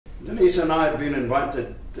Denise and I had been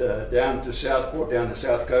invited down to Southport, down the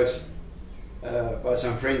south coast, by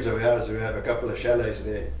some friends of ours who have a couple of chalets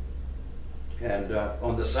there. And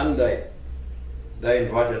on the Sunday, they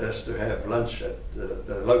invited us to have lunch at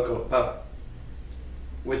the local pub,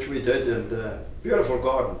 which we did, and beautiful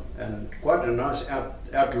garden and quite a nice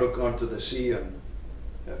outlook onto the sea, and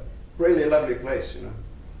really lovely place, you know.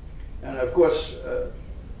 And of course,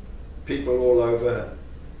 people all over,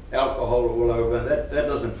 alcohol all over, that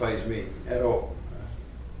doesn't faze me at all.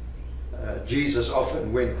 Jesus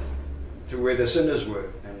often went to where the sinners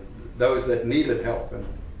were and those that needed help, and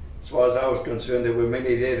as far as I was concerned, there were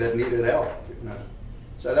many there that needed help, you know.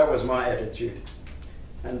 So that was my attitude.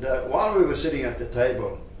 And while we were sitting at the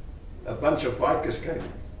table, a bunch of bikers came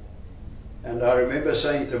in. And I remember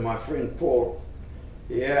saying to my friend Paul,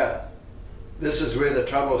 yeah, this is where the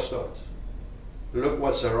trouble starts. Look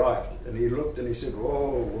what's arrived. And he looked and he said,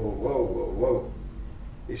 whoa, whoa, whoa, whoa, whoa.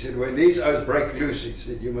 He said, when these oaths break loose, he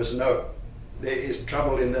said, you must know, there is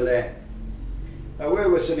trouble in the land. Now we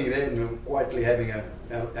were sitting there and quietly having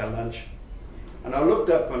our lunch. And I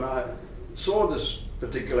looked up and I saw this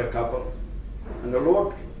particular couple. And the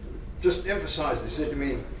Lord just emphasized, he said to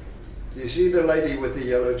me, do you see the lady with the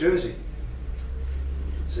yellow jersey?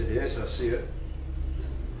 I said, yes, I see her.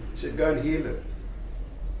 He said, go and heal her.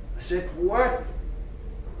 I said, what?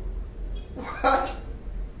 What?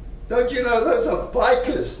 Don't you know those are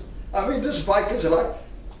bikers? I mean, these bikers are like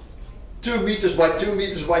 2 meters by 2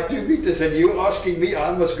 meters by 2 meters, and you asking me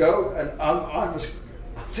I must go, and I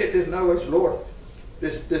said, there's no ways, Lord.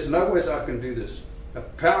 There's no ways I can do this. The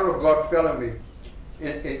power of God fell on me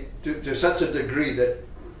to such a degree that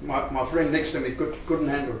my friend next to me couldn't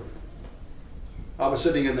handle it. I was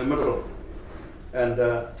sitting in the middle, and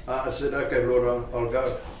I said, okay, Lord, I'll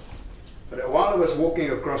go. But while I was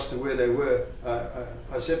walking across to where they were,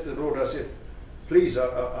 I said to the Lord, I said, please,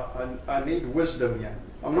 I need wisdom here.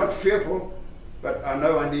 I'm not fearful, but I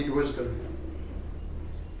know I need wisdom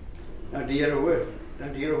here. Don't hear a word.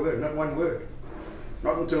 Don't hear a word, not one word.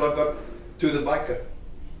 Not until I got to the biker.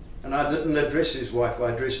 And I didn't address his wife,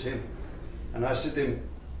 I addressed him. And I said to him,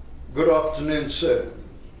 good afternoon, sir.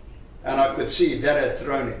 And I could see that had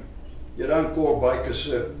thrown him. You don't call bikers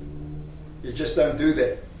sir. You just don't do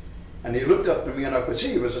that. And he looked up to me and I could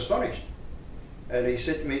see he was astonished. And he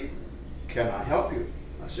said to me, can I help you?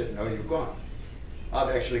 I said, no, you can't.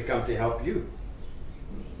 I've actually come to help you.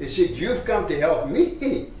 He said, you've come to help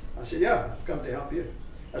me? I said, yeah, I've come to help you.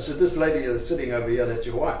 I said, this lady that's sitting over here, that's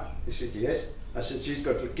your wife? He said, yes. I said, she's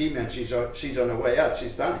got leukemia and she's on her way out.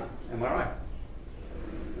 She's dying. Am I right?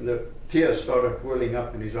 And the tears started welling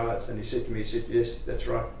up in his eyes. And he said to me, he said, yes, that's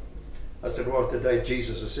right. I said, well, today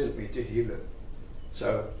Jesus has sent me to heal her.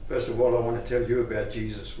 So first of all, I want to tell you about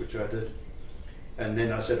Jesus, which I did. And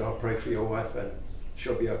then I said, I'll pray for your wife and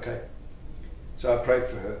she'll be okay. So I prayed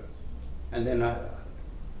for her. And then I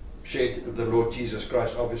shared the Lord Jesus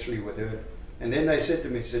Christ, obviously, with her. And then they said to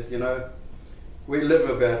me, said, you know, we live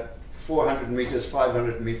about 400 meters,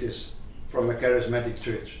 500 meters from a charismatic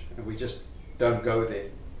church, and we just don't go there.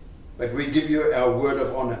 But we give you our word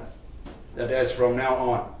of honor that as from now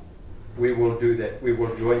on, we will do that. We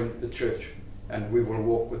will join the church and we will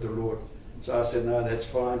walk with the Lord. So I said, no, that's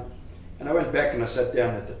fine. And I went back and I sat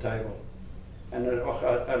down at the table. And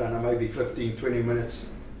I don't know, maybe 15, 20 minutes,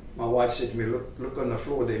 my wife said to me, look on the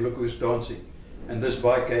floor there, look who's dancing. And this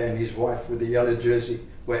biker and his wife with the yellow jersey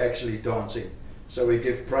were actually dancing. So we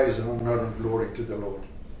give praise and honor and glory to the Lord.